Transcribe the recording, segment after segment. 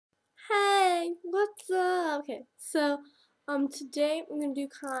Okay, so today I'm gonna do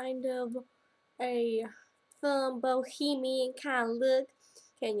kind of a fun bohemian kind of look.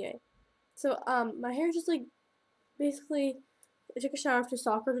 Okay, anyway, so my hair is just like basically I took a shower after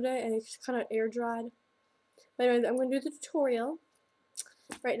soccer today and it's just kind of air dried. But anyways, I'm gonna do the tutorial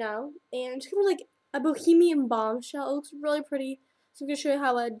right now, and I'm just gonna like a Bohemian Bombshell. It looks really pretty, so I'm gonna show you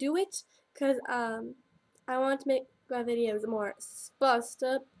how I do it because I want to make my videos more spiced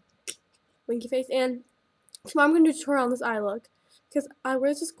up, winky face, and tomorrow I'm going to do a tutorial on this eye look, because I wear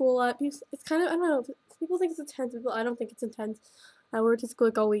it to school a lot. It's kind of, I don't know, people think it's intense, but I don't think it's intense. I wear it to school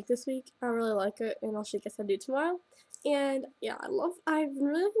like all week this week. I really like it, and I'll show you guys how to do it tomorrow. And yeah, I've been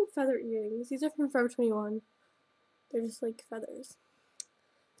really liking feather earrings. These are from Forever 21. They're just like feathers.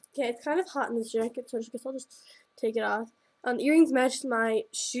 Okay, it's kind of hot in this jacket, so I guess I'll just take it off. The earrings match my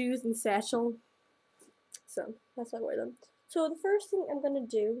shoes and satchel, so that's why I wear them. So the first thing I'm going to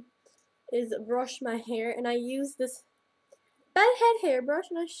do is brush my hair, and I use this bedhead hairbrush,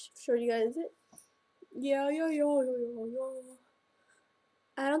 and I showed you guys it. Yeah.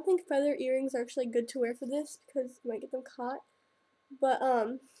 I don't think feather earrings are actually good to wear for this because you might get them caught, but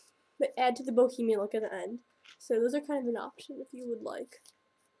add to the bohemian look at the end. So those are kind of an option if you would like.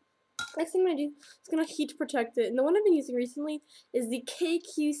 Next thing I'm gonna do is gonna heat protect it, and the one I've been using recently is the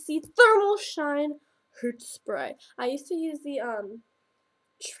KQC Thermal Shine Hoot Spray. I used to use the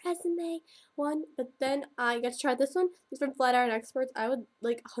Tresemme one, but then I got to try this one. It's from Flat Iron Experts. I would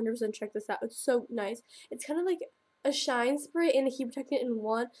like 100% check this out. It's so nice. It's kind of like a shine spray and a heat protectant in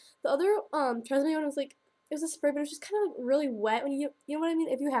one. The other Tresemme one was like, it was a spray, but it was just kind of like really wet when you know what I mean.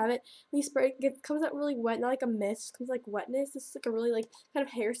 If you have it, when you spray it, it comes out really wet, not like a mist. It comes like wetness. This is like a really like kind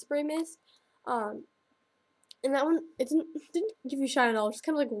of hairspray mist. And that one it didn't give you shine at all. It was just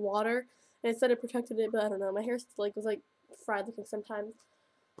kind of like water, and it said it protected it, but I don't know. My hair like was like fried looking sometimes.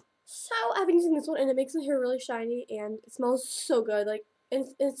 So I've been using this one, and it makes my hair really shiny, and it smells so good. Like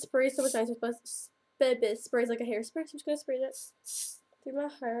it sprays so much nicer, but it sprays like a hairspray. So I'm just gonna spray that through my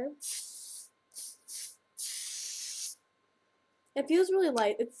hair. It feels really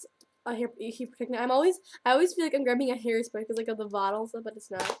light. It's a hair heat protectant. I always feel like I'm grabbing a hairspray because like of the bottles, but it's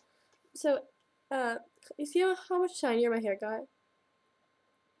not. So you see how much shinier my hair got?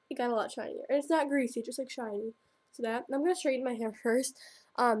 It got a lot shinier, and it's not greasy, just like shiny. So that I'm gonna straighten my hair first.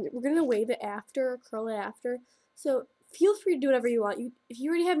 We're gonna wave it after, or curl it after. So feel free to do whatever you want. If you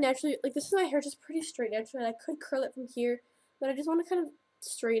already have naturally, like this is my hair just pretty straight naturally. I could curl it from here, but I just want to kind of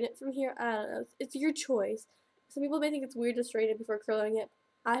straighten it from here. I don't know. It's your choice. Some people may think it's weird to straighten it before curling it.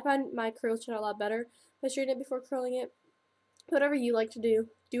 I find my curls turn out a lot better if I straighten it before curling it. Whatever you like to do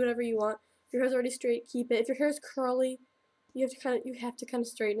whatever you want. If your hair's already straight, keep it. If your hair is curly, you have to kind of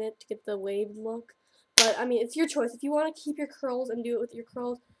straighten it to get the waved look. But I mean, it's your choice. If you want to keep your curls and do it with your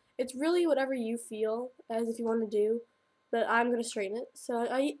curls, it's really whatever you feel as if you want to do. But I'm gonna straighten it. So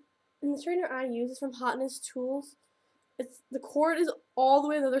and the straightener I use is from Hotness Tools. The cord is all the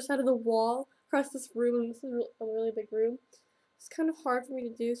way on the other side of the wall across this room, and this is a really big room. It's kind of hard for me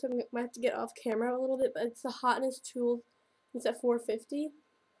to do, so I might have to get off camera a little bit. But it's the Hotness Tools. It's at $4.50.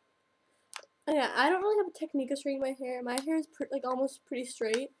 And yeah, I don't really have a technique of straightening my hair. My hair is like almost pretty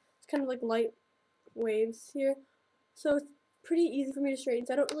straight. It's kind of like light waves here, so it's pretty easy for me to straighten.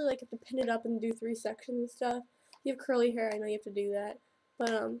 So I don't really like have to pin it up and do 3 sections and stuff. If you have curly hair, I know you have to do that,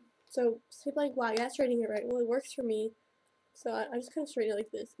 but so people are like, wow, you're not straightening it right. Well, it works for me, so I just kind of straighten it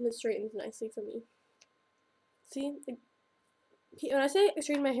like this, and it straightens nicely for me. See, like, when I say I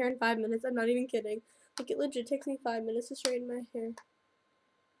straighten my hair in 5 minutes, I'm not even kidding. Like, it legit takes me 5 minutes to straighten my hair.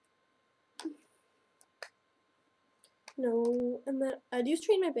 No, and then I do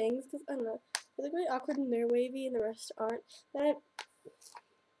straighten my bangs because I don't know. They look really awkward and they're wavy and the rest aren't. Then I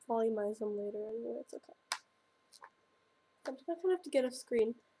volumize them later anyway, it's okay. I'm just gonna have to get off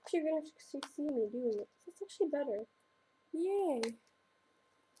screen. Actually, you're gonna actually see me doing it. It's actually better. Yay.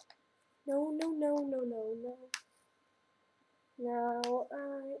 No. Now,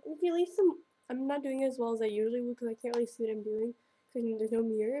 if you leave some, I'm not doing it as well as I usually would because I can't really see what I'm doing because there's no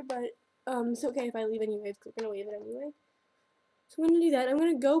mirror, but it's okay if I leave anyways because I'm gonna wave it anyway. So I'm going to do that. I'm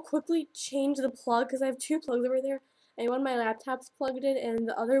going to go quickly change the plug because I have 2 plugs over there. And one of my laptop's plugged in, and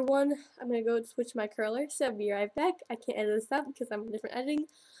the other one, I'm going to go switch my curler. So I'll be right back. I can't edit this up because I'm in different editing.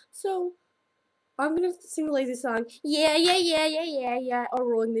 So I'm going to sing the lazy song. Yeah, or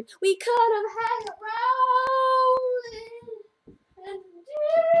rolling the. We could have had it rolling. And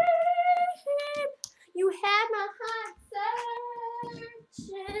you had my heart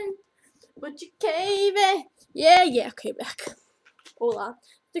searching, but you came in. Yeah, okay, back. Hola.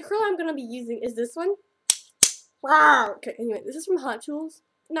 The curler I'm going to be using is this one. Wow. Okay, anyway, this is from Hot Tools.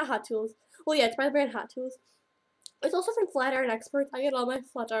 not Hot Tools. Well, yeah, it's by the brand Hot Tools. It's also from Flat Iron Experts. I get all my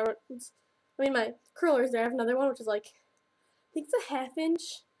flat irons. I mean, my curlers there. I have another one, which is like, I think it's a 1/2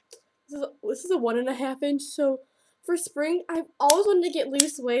 inch. This is a 1.5 inch. So for spring, I've always wanted to get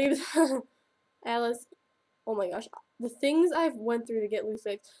loose waves. Alice, oh my gosh, the things I've went through to get loose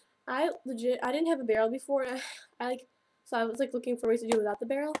waves. I didn't have a barrel before. So I was like looking for ways to do it without the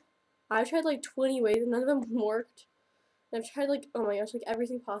barrel. I tried like 20 ways and none of them worked. And I've tried like, oh my gosh, like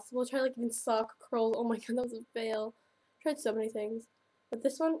everything possible. I tried like even sock curls. Oh my god, that was a fail. I tried so many things. But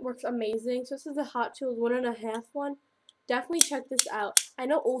this one works amazing. So this is the Hot Tools 1.5 one. Definitely check this out. I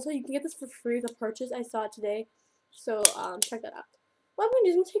know also you can get this for free with a purchase. I saw it today. So check that out. What I'm going to do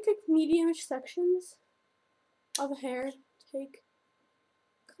is I'm going to take like medium-ish sections of hair. Take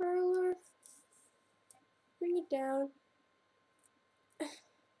curler. Bring it down.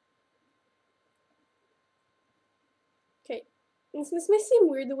 Okay. This may seem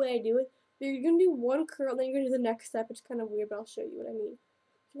weird the way I do it. But you're going to do one curl, then you're going to do the next step. It's kind of weird, but I'll show you what I mean.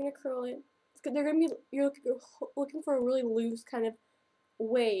 You're going to curl it. They're going to be, you're looking for a really loose kind of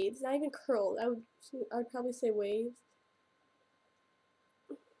waves. Not even curls. I would probably say waves.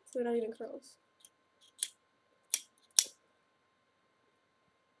 So they're not even curls.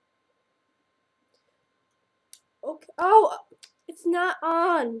 Okay. Oh, it's not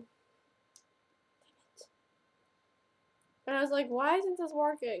on. And I was like, why isn't this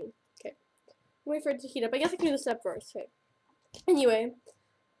working? Okay. Wait for it to heat up. I guess I can do the step first. Okay. Anyway,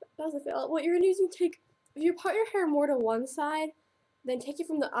 that was a fail. What you're gonna do is if you part your hair more to one side, then take it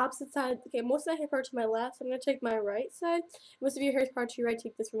from the opposite side. Okay, most of the hair part to my left, so I'm gonna take my right side. Most of your hair part to your right,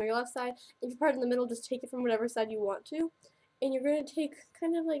 take this from your left side. If you part in the middle, just take it from whatever side you want to. And you're gonna take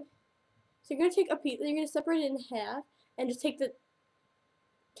kind of like, so you're gonna take a piece, you're gonna separate it in half, and just take the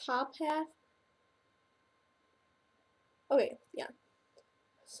top half. Okay, yeah.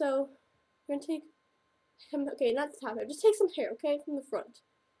 So you're gonna take him. Okay, not the top half. Just take some hair, okay, from the front.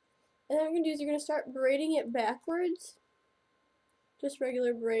 And then what you're gonna do is you're gonna start braiding it backwards. Just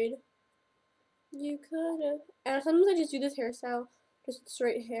regular braid. You could've. And sometimes I just do this hairstyle, just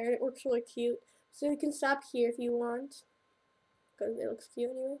straight hair, and it works really cute. So you can stop here if you want, because it looks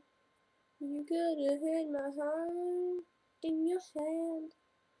cute anyway. You could've had my heart in your hand,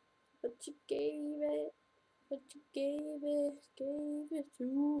 but you gave it. But you gave it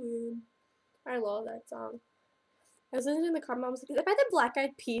to him. I love that song. I was listening in the car, Mom was like, if I had the Black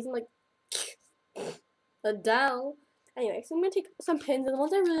Eyed Peas, and like, Adele. Anyway, so I'm gonna take some pins, and the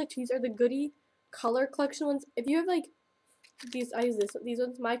ones I really like to use are the Goody Color Collection ones. If you have like these, I use these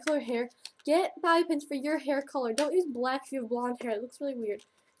ones, My Color Hair. Get bobby pins for your hair color. Don't use black if you have blonde hair. It looks really weird.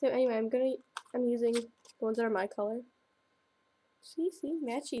 So anyway, I'm using the ones that are my color. See,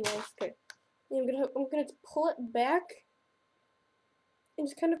 matchy, nice. Okay. And I'm gonna pull it back and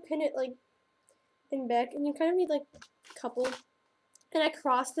just kind of pin it like in back, and you kind of need like a couple. And I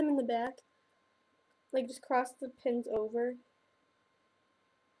cross them in the back, like just cross the pins over.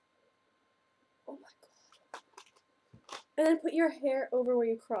 Oh my god! And then put your hair over where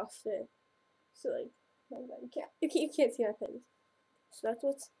you crossed it. So like, oh my god, you can't see my pins. So that's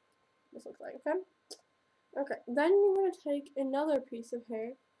what this looks like. Okay. Okay. Then you're gonna take another piece of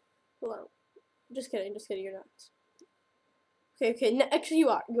hair. Hold on. Just kidding. You're not. Okay. No, actually, you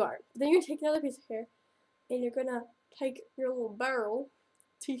are. Then you're gonna take another piece of hair, and you're gonna take your little barrel.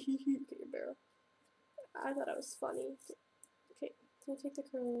 Okay, your barrel. I thought it was funny. Okay, so take the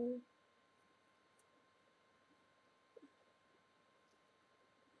curler.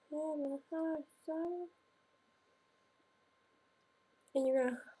 And you're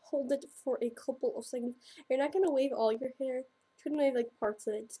gonna hold it for a couple of seconds. You're not gonna wave all your hair. You're gonna wave like parts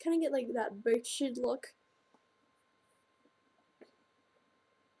of it. Just kind of get like that birched look.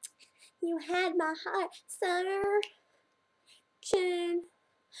 You had my heart, sir, chin,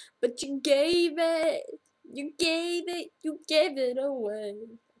 but you gave it. You gave it away.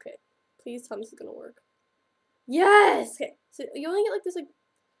 Okay, please tell me this is gonna work. Yes. Okay, so you only get like this like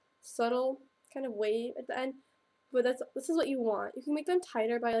subtle kind of wave at the end, but this is what you want. You can make them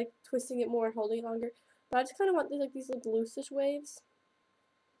tighter by like twisting it more and holding it longer. But I just kind of want these like loosish waves.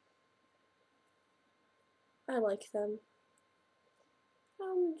 I like them.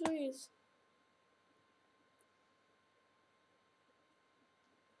 Oh jeez.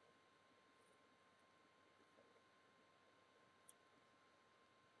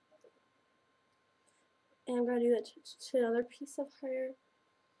 And I'm gonna do that to another piece of hair.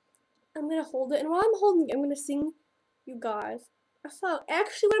 I'm gonna hold it, and while I'm holding it, I'm gonna sing you guys a song.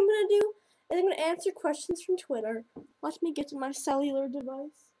 Actually, what I'm gonna do is I'm gonna answer questions from Twitter. Let me get to my cellular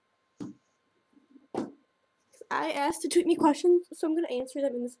device. I asked to tweet me questions, so I'm gonna answer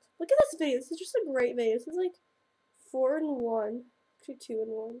them in this. Look at this video. This is just a great video. This is like 4 in 1. Actually 2 in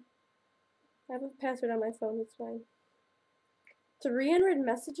 1. I have a password on my phone, that's fine. 300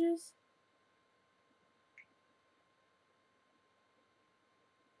 messages?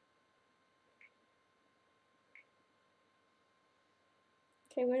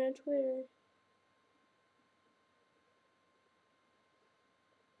 Okay, I'm going to Twitter.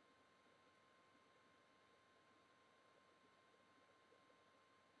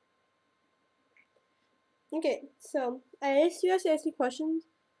 Okay, so I asked you guys to ask me questions.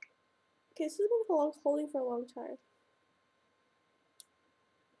 Okay, this has been holding for a long time.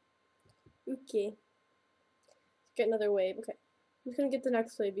 Okay. Get another wave. Okay. I'm just gonna get the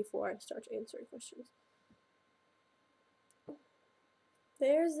next wave before I start answering questions.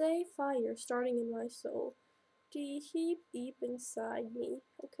 There's a fire starting in my soul. Deep, deep inside me.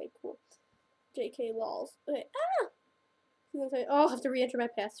 Okay, cool. JK lols. Okay. Ah! Oh, I have to re-enter my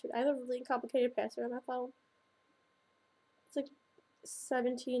password. I have a really complicated password on my phone. It's like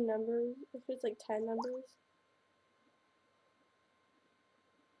 17 numbers. It's like 10 numbers.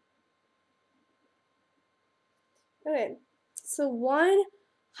 Okay. So one,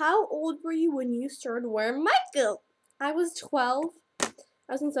 how old were you when you started wearing makeup? I was 12. I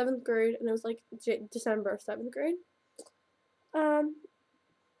was in 7th grade, and it was like December 7th grade.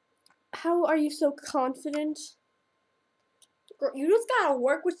 How are you so confident? Girl, you just gotta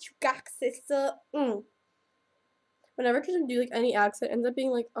work what you got, sister. Whenever I try to do like any accent, it ends up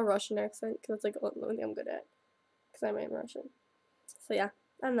being like a Russian accent, because it's like the only thing I'm good at, because I am Russian. So yeah,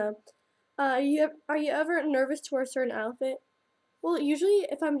 I don't know. Are you ever nervous to wear a certain outfit? Well, usually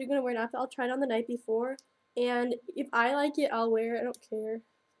if I'm gonna wear an outfit, I'll try it on the night before, and if I like it, I'll wear it. I don't care.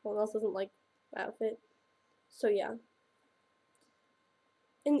 Someone else doesn't like the outfit. So yeah.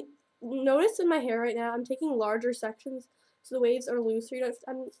 And notice in my hair right now, I'm taking larger sections, so the waves are looser. You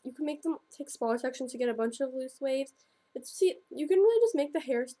can make them take smaller sections to get a bunch of loose waves. You can really just make the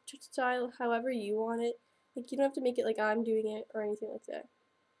hairstyle however you want it. Like, you don't have to make it like I'm doing it or anything like that.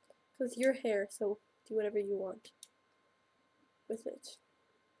 Because it's your hair, so do whatever you want with it.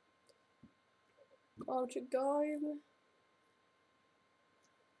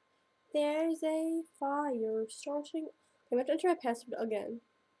 There's a fire starting. I'm going to enter my password again.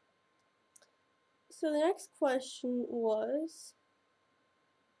 So the next question was,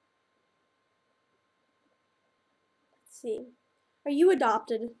 let's see. Are you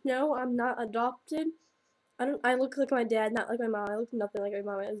adopted? No, I'm not adopted. I look like my dad, not like my mom. I look nothing like my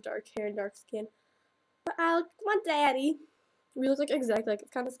mom. I have dark hair and dark skin. But I look like my daddy. We look like exactly like,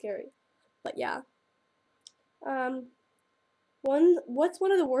 it's kind of scary. But yeah. What's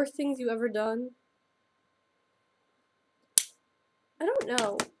one of the worst things you ever done? I don't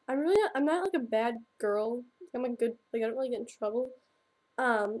know. I'm not like a bad girl. I'm a good, like, I don't really get in trouble.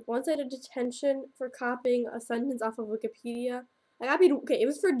 Once I had a detention for copying a sentence off of Wikipedia. Okay, it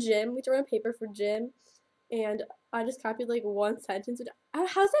was for gym. We threw in a paper for gym, and I just copied like one sentence.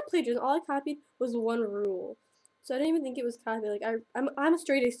 How's that plagiarism? All I copied was one rule, so I didn't even think it was copied. Like I'm a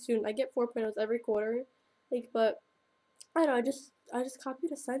straight A student. I get 4.0s every quarter, like, but I don't know. I just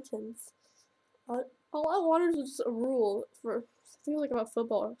copied a sentence. All I wanted was just a rule for something like about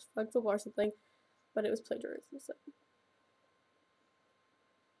football, like football or something, but it was plagiarism.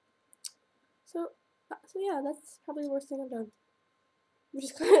 So yeah, that's probably the worst thing I've done. Which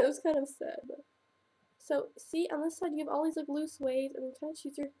is it was kind of sad. But. So see, on this side you have all these like loose waves, and you kind of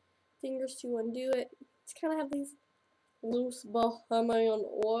use your fingers to undo it. To kind of have these loose Bohemian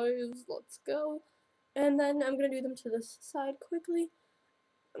waves. Let's go. And then I'm gonna do them to this side quickly.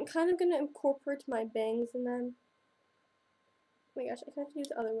 I'm kind of gonna incorporate my bangs in them. Oh my gosh, I kind of do it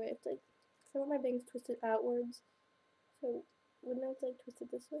the other way. It's like, I want my bangs twisted outwards. So wouldn't I have to like twist it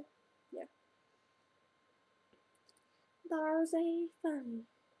this way? Yeah. There's a fun.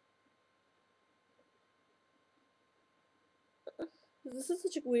 This is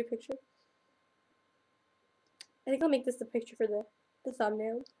such a weird picture. I think I'll make this the picture for the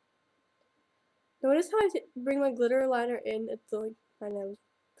thumbnail. Notice how I bring my glitter liner in at the, like, my nose.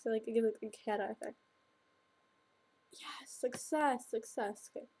 So like it gives like a cat eye effect. Yes, success.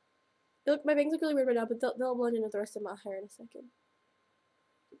 Okay. Look, my bangs look really weird right now, but they'll blend in with the rest of my hair in a second.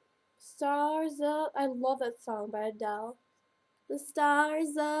 Stars up. I love that song by Adele. The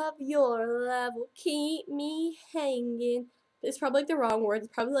stars of your level keep me hanging. It's probably like the wrong words.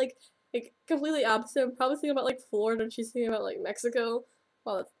 It's probably like completely opposite. I'm probably singing about like Florida and she's singing about like Mexico.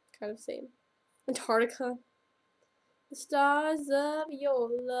 Well, that's kind of the same. Antarctica. The stars of your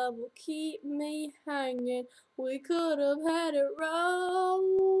love will keep me hanging. We could have had it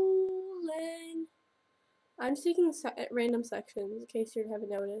rolling. I'm just taking random sections in case you haven't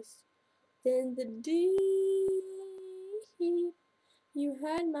noticed. In the deep, you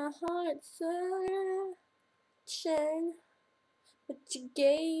had my heart searching, but you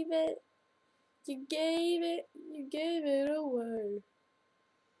gave it away.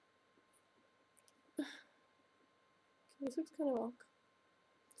 This looks kind of awkward.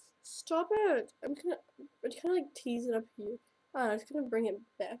 Stop it! I'm kind of like tease it up here. I don't know, I'm just gonna bring it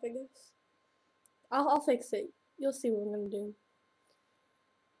back, I guess. I'll fix it. You'll see what I'm gonna do.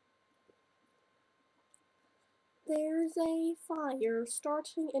 There's a fire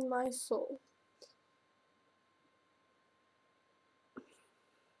starting in my soul.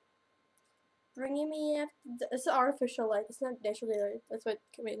 Bringing me after. It's an artificial light. It's not natural daylight. That's what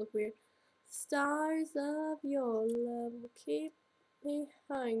can make it look weird. Stars of your love will keep me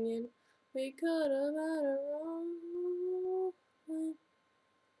hanging. We could have had a wrong.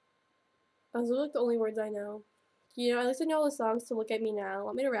 Those are like the only words I know. You know, at least I know all the songs to Look at Me Now.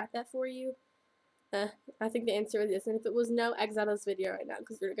 Want me to rap that for you? I think the answer is yes. And if it was no, exit out of this video right now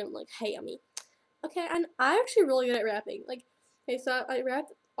because they're gonna like hate me. Okay, and I'm actually really good at rapping. Like, okay, so I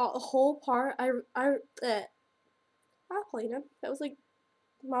rapped a whole part. I'll play them. That was like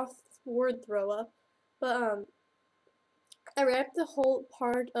mouth word throw up. But I rapped the whole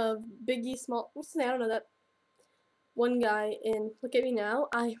part of Biggie Small. What's his name? I don't know that one guy in Look at Me Now.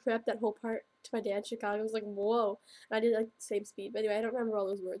 I rapped that whole part to my dad in Chicago. I was like, whoa. And I did like the same speed. But anyway, I don't remember all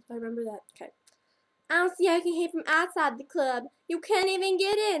those words, but I remember that. Okay. I don't see how you can hate from outside the club. You can't even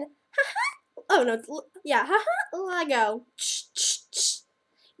get in. Oh no, yeah, haha, Lego.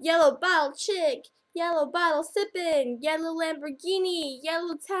 Yellow bottle chick, yellow bottle sipping, yellow Lamborghini,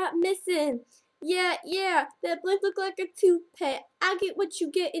 yellow top missing. Yeah, that blink look like a toupee. I get what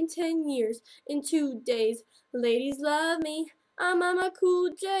you get in 10 years, in 2 days. Ladies love me, I'm on my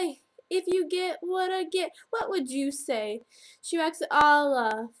cool J. If you get what I get, what would you say? She rocks it all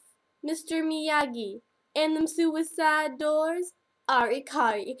off. Mr. Miyagi, and them suicide doors. Ari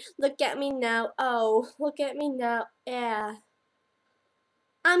Kari, look at me now, oh, look at me now, yeah.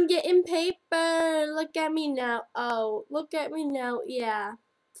 I'm getting paper, look at me now, oh, look at me now, yeah.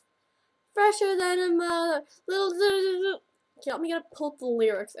 Fresher than a mother, little. Okay, let me get pull up the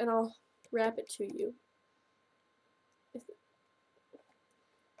lyrics and I'll rap it to you.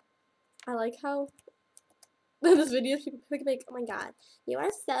 I like how this video people like, oh my god, you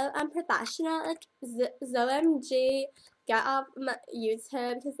are so unprofessional, like ZOMG, get off my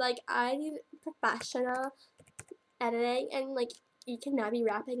YouTube, because like I need professional editing and like you cannot be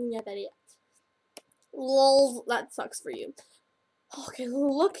rapping in your videos. Lol, that sucks for you. Okay,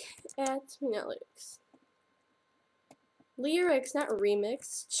 look at me now, lyrics. Lyrics, not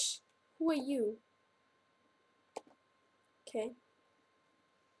remix. Shh. Who are you? Okay.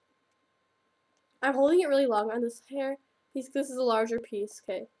 I'm holding it really long on this hair because this is a larger piece.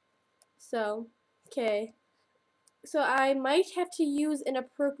 Okay. So, okay. So I might have to use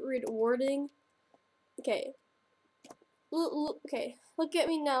inappropriate wording. Okay. Okay. Look at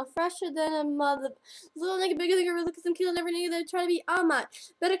me now, fresher than a mother. Little nigga, bigger than a gorilla, cause I'm killing every nigga that try to be on my.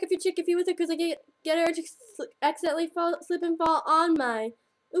 Better if you chick if you with it, cause I get her to accidentally slip and fall on my.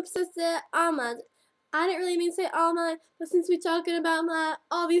 Oops, I said on my. I didn't really mean to say all my, but since we talking about my,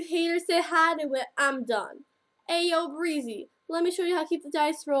 all of you haters say hi to it, I'm done. Ayo, Breezy, let me show you how to keep the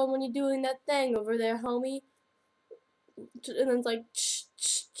dice rolling when you're doing that thing over there, homie. And then it's like,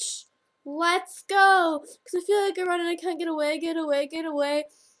 let's go, because I feel like I'm running, I can't get away.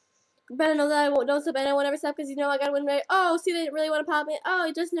 Better know that I won't, don't stop, and I won't ever stop, because you know I gotta win, right? Oh, see, they didn't really want to pop me. Oh,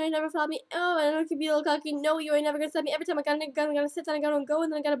 you just know you never flop me. Oh, I don't keep be a little cocky. No, you ain't never gonna stop me. Every time I gotta sit down, I gotta go,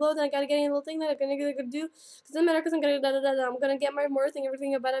 and then I gotta blow, then I gotta get any little thing that I'm gonna do. Because it doesn't matter, because I'm gonna get my more thing,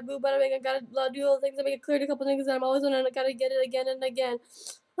 everything about it, boo, bada bing. I gotta do all the things that make it clear to a couple niggas that I'm always on, and I gotta get it again and again.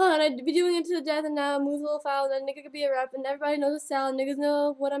 Oh, and I'd be doing it to the death, and now I move a little foul, and then nigga could be a rap, and everybody knows the style, niggas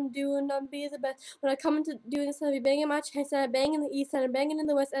know what I'm doing, I'm be the best. When I come into doing this, I'll be banging my chest, and I bang in the east, and I banging in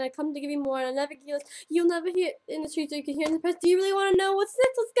the west, and I come to give you more, and I never give you less. You'll never hear it in the streets, or you can hear it in the press. Do you really want to know what's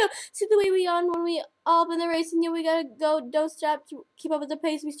next? Let's go. See the way we on when we all in the race, and yeah, we gotta go, don't stop to keep up with the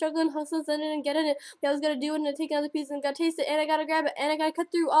pace. We struggling, hustling, sending, and getting it. We always gotta do it, and take another piece, and gotta taste it, and I gotta grab it, and I gotta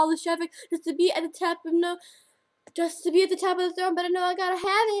cut through all the traffic, just to be at the top of the throne, but I know I gotta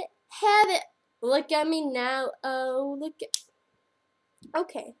have it. Look at me now, oh, look at.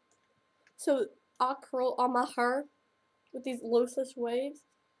 Okay, so I'll curl on my hair with these loose waves.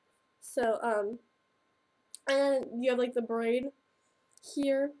 So, and you have like the braid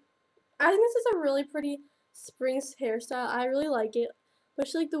here. I think this is a really pretty spring hairstyle. I really like it,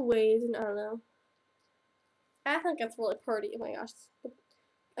 especially like the waves, and I don't know. I think it's really pretty. Oh my gosh.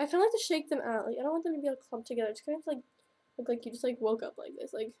 I kind of like to shake them out. Like I don't want them to be all clumped together. It's kind of like look like you just like woke up like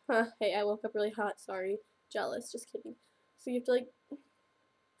this. Like, huh, hey, I woke up really hot. Sorry, jealous. Just kidding. So you have to like,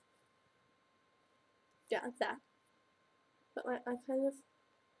 yeah, like that. But I kind of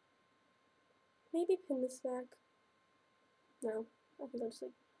maybe pin this back. No, I think I'll just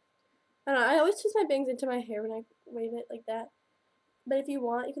like. I don't know. I always twist my bangs into my hair when I wave it like that. But if you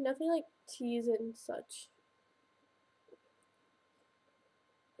want, you can definitely like tease it and such.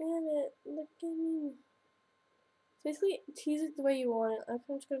 Damn it! Look at me. So basically, tease it the way you want it. I'm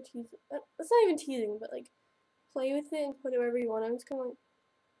just gonna tease it. It's not even teasing, but like play with it and put it wherever you want. I'm just gonna like,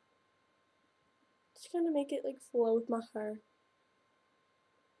 make it like flow with my hair.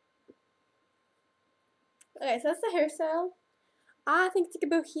 Okay, so that's the hairstyle. I think it's like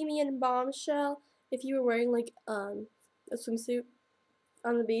a Bohemian Bombshell if you were wearing like a swimsuit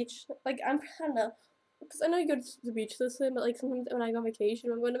on the beach. Like I don't know, because I know you go to the beach to swim, but like sometimes when I go on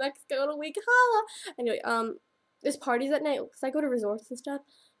vacation, I'm going to Mexico in a week. Holla! Anyway, there's parties at night because I go to resorts and stuff.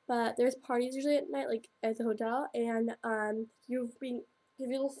 But there's parties usually at night, like at the hotel, and you have your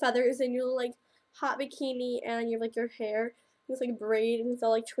little feathers and your little like hot bikini, and you have like your hair. It's like braid and it's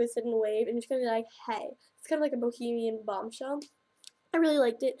all like twisted and waved, and it's gonna be like, hey, it's kind of like a Bohemian Bombshell. I really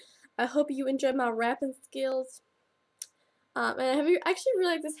liked it. I hope you enjoyed my rapping skills. And I actually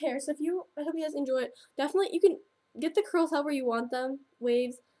really like this hair. So I hope you guys enjoy it. Definitely, you can get the curls however you want them.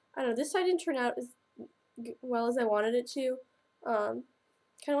 Waves. I don't know. This side didn't turn out as well as I wanted it to. Kind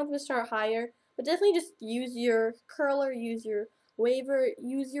of want them to start higher, but definitely just use your curler, use your waver,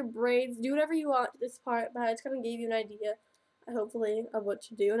 use your braids, do whatever you want to this part. But I just kind of gave you an idea, hopefully, of what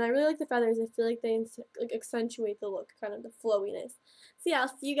to do. And I really like the feathers. I feel like they like accentuate the look, kind of the flowiness. So yeah, I'll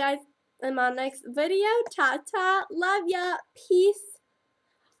see you guys in my next video. Ta-ta. Love ya. Peace.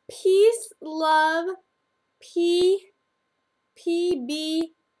 Peace, love, PB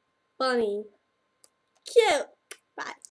Bunny. Cute. Bye.